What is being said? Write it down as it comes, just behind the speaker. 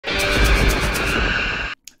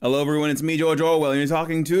Hello, everyone. It's me, Jojo. Well, you're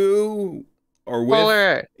talking to or with?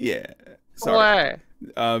 Polar. Yeah. Sorry.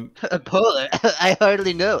 Polar. I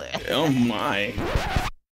hardly know it. Oh my.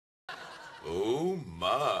 Oh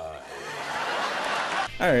my.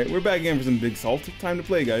 All right, we're back again for some Big Salt. Time to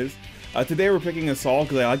play, guys. Today we're picking a Salt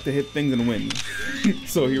because I like to hit things and win.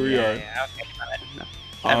 So here we are. Yeah, okay,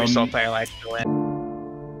 every Soul player likes to win.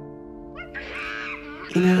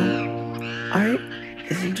 You know, art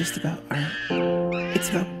isn't just about art. It's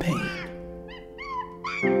about pain.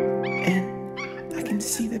 And I can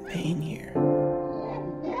see the pain here.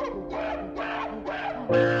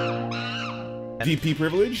 DP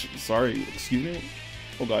privilege? Sorry, excuse me.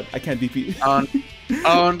 Oh god, I can't DP.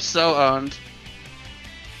 Owned, so owned.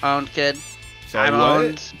 Owned, kid. Sorry, I'm what?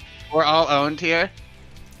 owned. We're all owned here.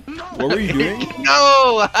 What were you doing?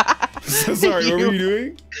 No! Sorry, what were you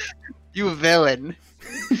doing? You villain.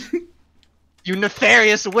 You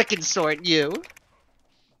nefarious, wicked sort, you.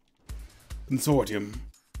 Consortium.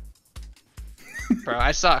 Bro,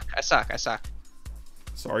 I suck.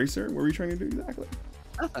 Sorry, sir. What were you trying to do exactly?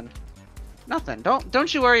 Nothing.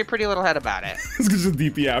 Don't you worry your pretty little head about it. It's just a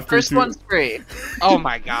DP after. First too. one's free. Oh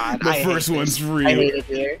my god. The first one's free. I hate it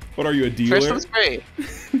here. What are you, a dealer? First one's free.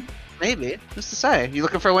 Maybe. Who's to say? You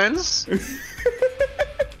looking for wins?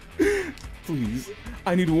 Please.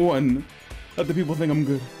 I need one. Let the people think I'm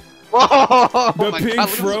good. Whoa! The my pink God,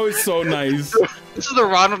 fro is so nice. This is the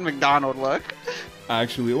Ronald McDonald look.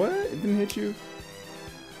 Actually, what? It didn't hit you?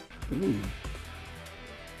 Ooh.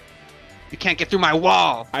 You can't get through my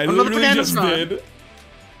wall. I Oh, no, the literally banana's just gone. did.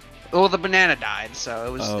 Well, the banana died, so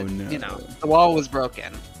it was, Oh, no. you know, the wall was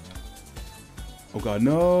broken. Oh god,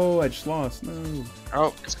 no! I just lost. No.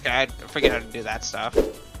 Oh, it's okay. I forget how to do that stuff.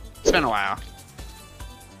 It's been a while.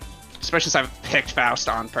 Especially since I've picked Faust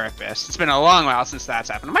on purpose. It's been a long while since that's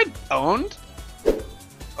happened. Am I owned?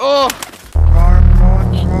 Oh!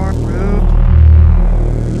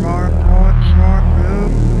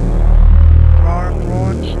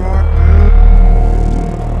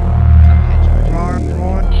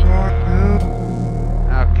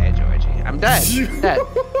 Okay, Georgie. I'm dead. Dead.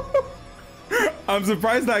 I'm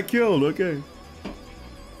surprised I killed. Okay.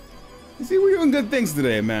 You see, we're doing good things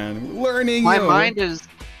today, man. We're learning. My you know. mind is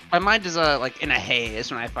like in a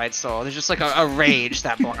haze when I fight Soul. There's just like a rage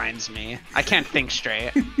that blinds me. I can't think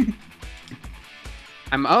straight.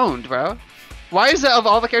 I'm owned, bro. Why is it of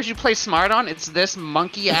all the characters you play smart on, it's this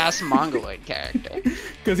monkey ass mongoloid character?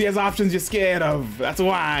 Because he has options you're scared of. That's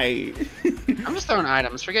why. I'm just throwing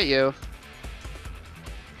items. Forget you.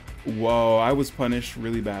 Whoa, I was punished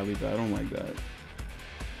really badly, but I don't like that.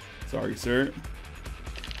 Sorry, sir.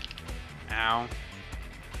 Ow.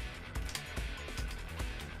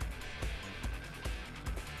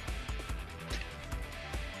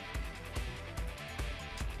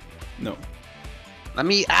 No. Let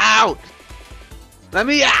me out! Let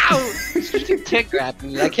me out! You keep tick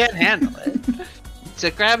grabbing me. I can't handle it.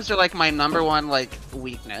 Tick grabs are like my #1 like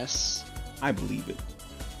weakness. I believe it.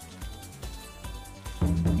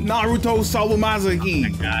 Naruto Salumazaki. Oh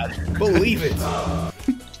my god. Believe it.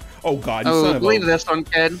 Oh god, you son Oh, of believe a... this one,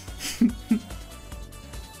 kid.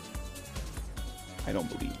 I don't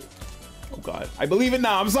believe it. Oh god. I believe it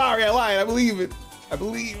now. I'm sorry, I lied. I believe it. I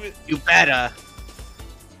believe it. You better.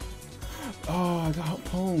 Oh, I got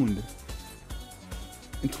pwned.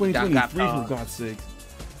 In 2023, for God's sake.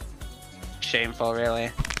 Shameful,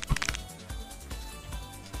 really.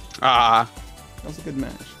 Ah. That was a good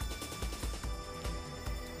match.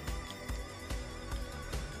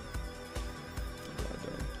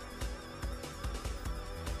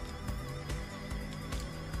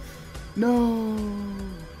 No.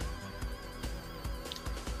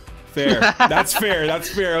 Fair. That's fair. That's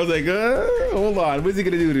fair. I was like, hold on. What's he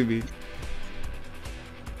gonna do to me?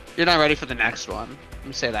 You're not ready for the next one. Let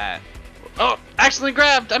me say that. Oh, accidentally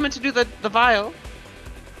grabbed. I meant to do the vial.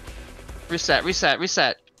 Reset, reset,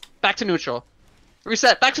 reset. Back to neutral.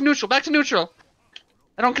 Reset, back to neutral, back to neutral.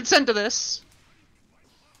 I don't consent to this.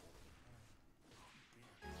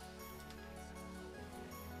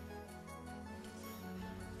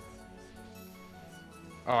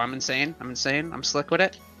 Oh, I'm insane. I'm insane. I'm slick with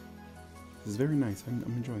it. This is very nice. I'm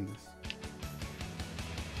enjoying this.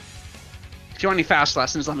 If you want any fast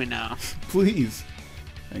lessons, let me know. Please.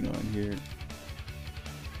 Hang on here.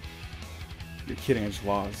 You're kidding, I just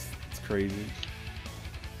lost. It's crazy.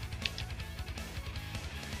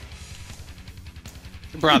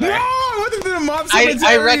 Brother. No! I wanted to do the mob I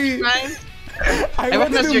cemetery! recognize. I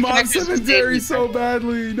wanted to do your mob connectors cemetery did- so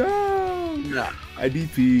badly. No! No. I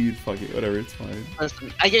DP'd. Fuck it. Whatever. It's fine.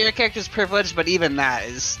 Listen, I get your character's privilege, but even that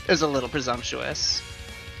is a little presumptuous.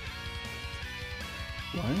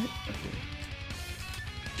 What? Okay.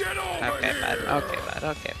 Get over Okay, here! bud. Okay, bud.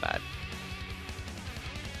 Okay, bud.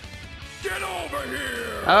 Get over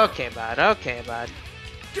here! Okay, bud. Okay, bud.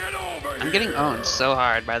 Get over here! I'm getting owned so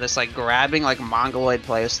hard by this like grabbing like mongoloid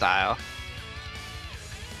playstyle.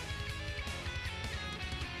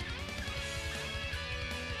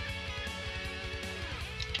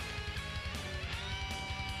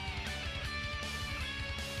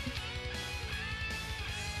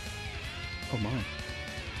 Oh my.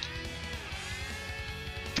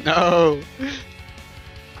 No.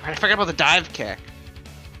 I forgot about the dive kick.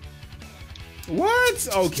 What?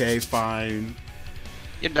 Okay, fine.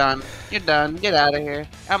 You're done. You're done. Get out of here.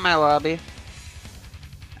 Out my lobby.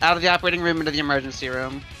 Out of the operating room into the emergency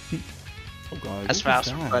room. Oh god. As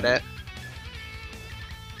fast as put it.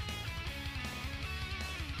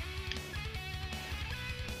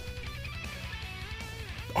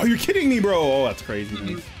 Oh, you're kidding me, bro! Oh, that's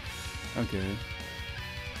crazy. Okay.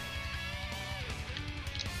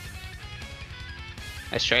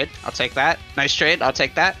 Nice trade. I'll take that. Nice trade. I'll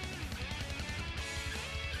take that.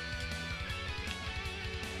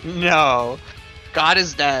 No. God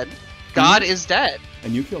is dead. God is dead.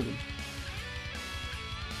 And you killed him.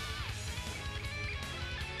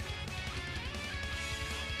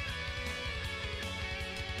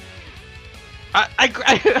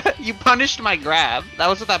 You punished my grab. That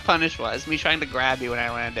was what that punish was. Me trying to grab you when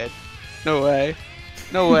I landed. No way.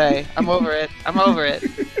 No way. I'm over it. I'm over it.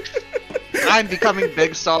 I'm becoming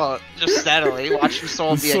Big Salt just steadily, watching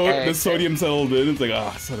Soul be a egg. The sodium settled in. It's like,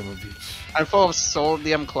 ah, son of a bitch. I'm full of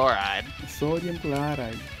sodium chloride. Sodium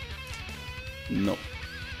chloride. Nope.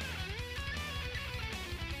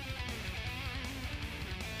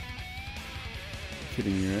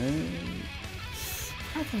 Kidding me, right?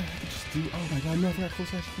 I thought I could just do. Oh my god, no, I forgot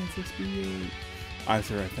close action can't speed. Alright,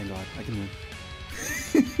 sorry, thank god. I can win.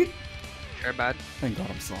 Sure, bud. Thank god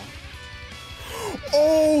I'm soft.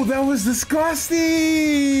 Oh, that was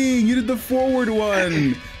disgusting! You did the forward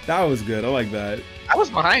one. That was good. I like that. I was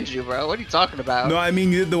behind you, bro. What are you talking about? No, I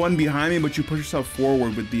mean you did the one behind me, but you push yourself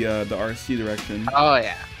forward with the RC direction. Oh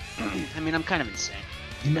yeah. I mean, I'm kind of insane.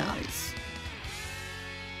 Nice.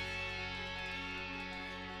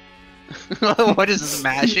 What is this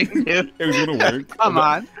mashing, dude? It was gonna work. Come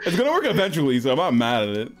on. It's gonna work eventually, so I'm not mad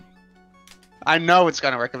at it. I know it's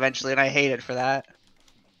gonna work eventually, and I hate it for that.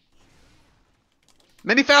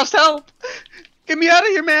 Mini Faust, help! Get me out of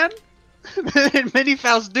here, man! Mini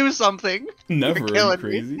Faust, do something! Never. You're Are killing you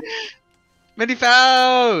crazy? me. Mini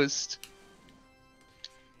Faust!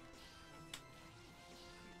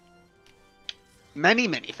 Many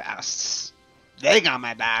Fausts. They got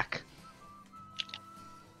my back.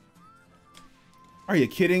 Are you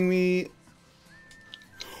kidding me?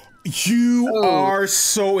 You are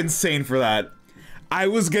so insane for that. I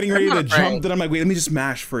was getting ready to jump, then I'm like, wait, let me just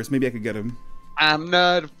mash first. Maybe I could get him. I'm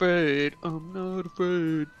not afraid. I'm not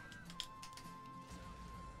afraid.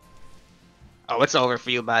 Oh, it's over for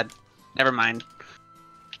you, bud. Never mind.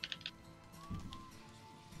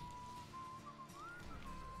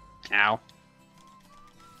 Ow.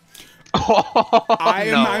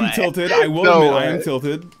 I'm tilted. I will admit I am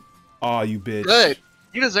tilted. Aw, you bitch. Good.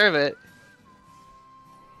 You deserve it.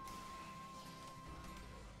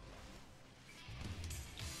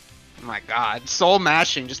 Oh my god. Soul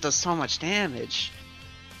mashing just does so much damage.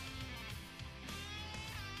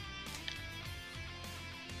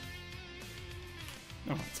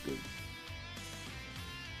 Oh, that's good.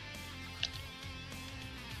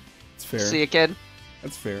 It's fair. See you, kid.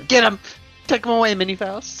 That's fair. Get him! Take him away, Mini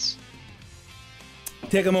Fausts.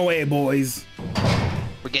 Take him away, boys.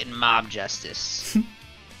 We're getting mob justice.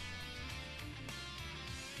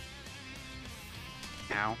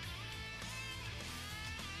 Ow.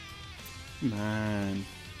 Man.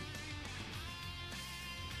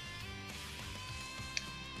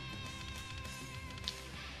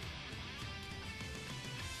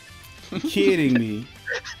 You're kidding me.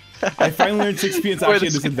 I finally learned 6P. It's actually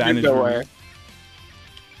a disadvantage for me.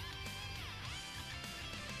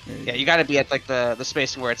 Yeah, you gotta be at like the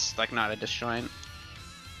spacing where it's like not a disjoint.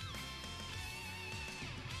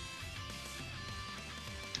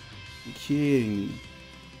 You're kidding me.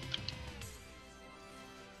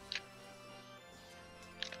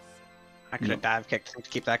 I could have dive kicked to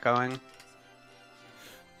keep that going.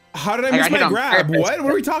 How did I miss my grab? What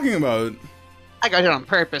are we talking about? I got hit on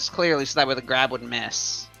purpose, clearly, so that way the grab would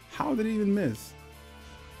miss. How did it even miss?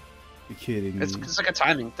 You're kidding me. It's like a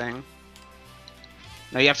timing thing.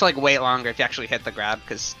 No, you have to like wait longer if you actually hit the grab,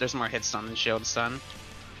 because there's more hit stun than shield stun.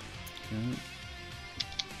 Okay.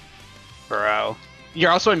 Bro.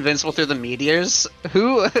 You're also invincible through the meteors?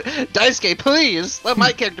 Who? Daisuke, please! Let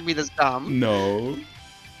my character be this dumb. No.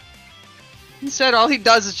 Instead, all he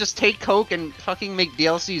does is just take coke and fucking make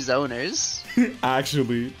DLC zoners.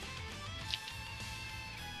 Actually.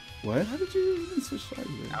 What? How did you even switch sides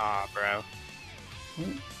there? Aw, bro. What?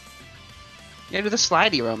 You gotta do the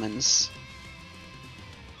slidey Romans.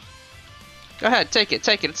 Go ahead, take it,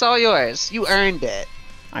 take it. It's all yours. You earned it.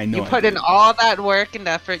 I know. You put in all that work and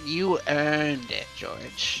effort. You earned it,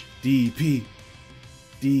 George. DP.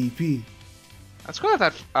 DP. Let's go with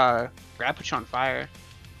that grab put you on fire.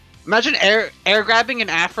 Imagine air grabbing an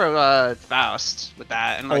Afro Faust with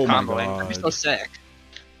that and like Oh my comboing. That'd be so God. sick.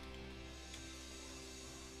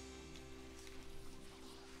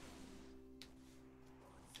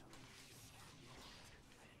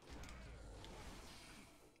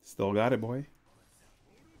 Still got it, boy.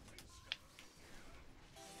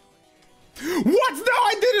 What? No,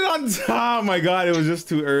 I did it on time. Oh my god, it was just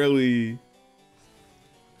too early.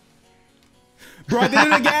 Bro, I did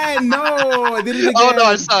it again. No, I did it again. Oh no,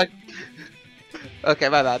 I suck. Okay,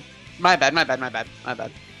 my bad. My bad, my bad, my bad, my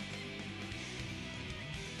bad.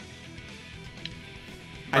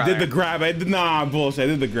 I did the grab. I did bullshit. I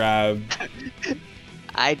did the grab.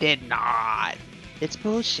 I did not. It's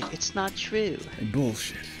bullshit. It's not true.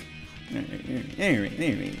 Bullshit.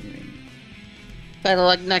 Anyway. Better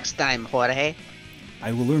luck next time, Jorge.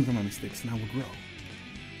 I will learn from my mistakes and I will grow.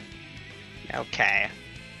 Okay.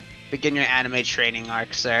 Begin your anime training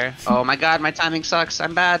arc, sir. Oh my god, my timing sucks.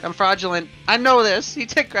 I'm bad. I'm fraudulent. I know this. He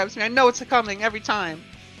tick grabs me. I know it's coming every time.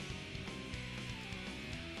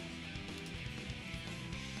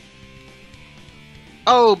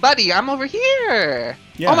 Oh, buddy, I'm over here.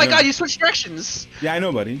 Yeah, oh my I know. god, you switched directions. Yeah, I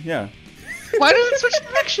know, buddy. Yeah. Why does it switch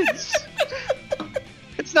directions?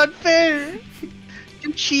 It's not fair.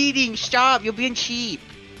 You're cheating. Stop. You're being cheap.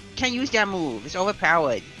 Can't use that move. It's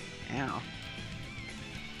overpowered. Ow.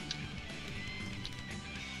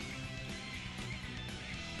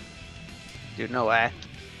 Dude, no way.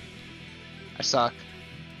 I suck.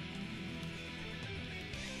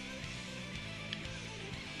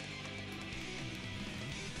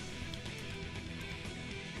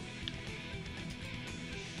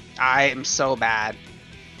 I am so bad.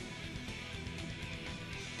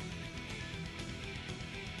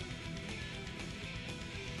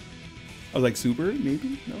 I was like, super?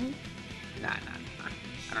 Maybe? No? Nah.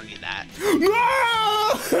 I don't need that.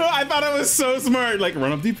 No! I thought I was so smart. Like,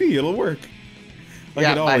 run up DP. It'll work. Like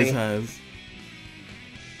Yeah, it always buddy. has.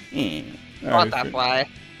 Want that fly.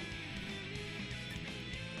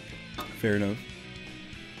 Fair enough.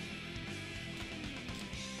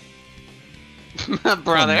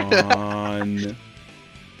 Brother. Come on.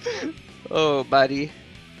 Oh, buddy.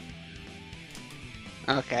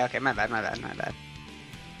 Okay, my bad.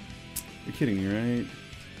 You're kidding me, right?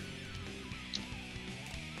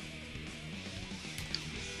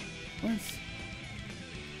 What?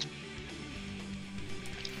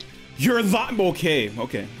 You're a lot.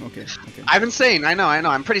 Okay. I've been saying, I know,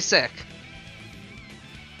 I'm pretty sick.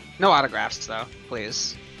 No autographs, though,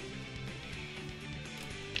 please.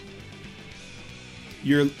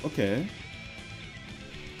 You're okay.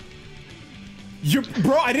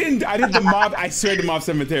 Bro, I did the mob. I swear the mob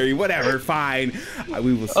cemetery. Whatever, fine.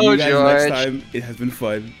 We will see you guys next time. It has been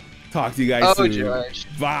fun. Talk to you guys soon. George.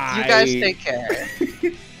 Bye. You guys take care.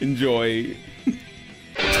 Enjoy.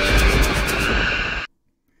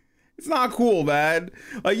 It's not cool, man.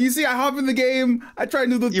 Like, you see, I hop in the game, I try to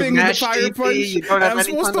do the thing with the fire punch, and I'm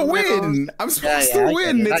supposed to win. I'm supposed to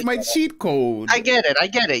win. It's my cheat code. I get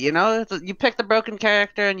it. You know, you pick the broken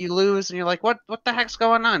character and you lose, and you're like, what the heck's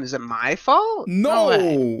going on? Is it my fault?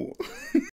 No.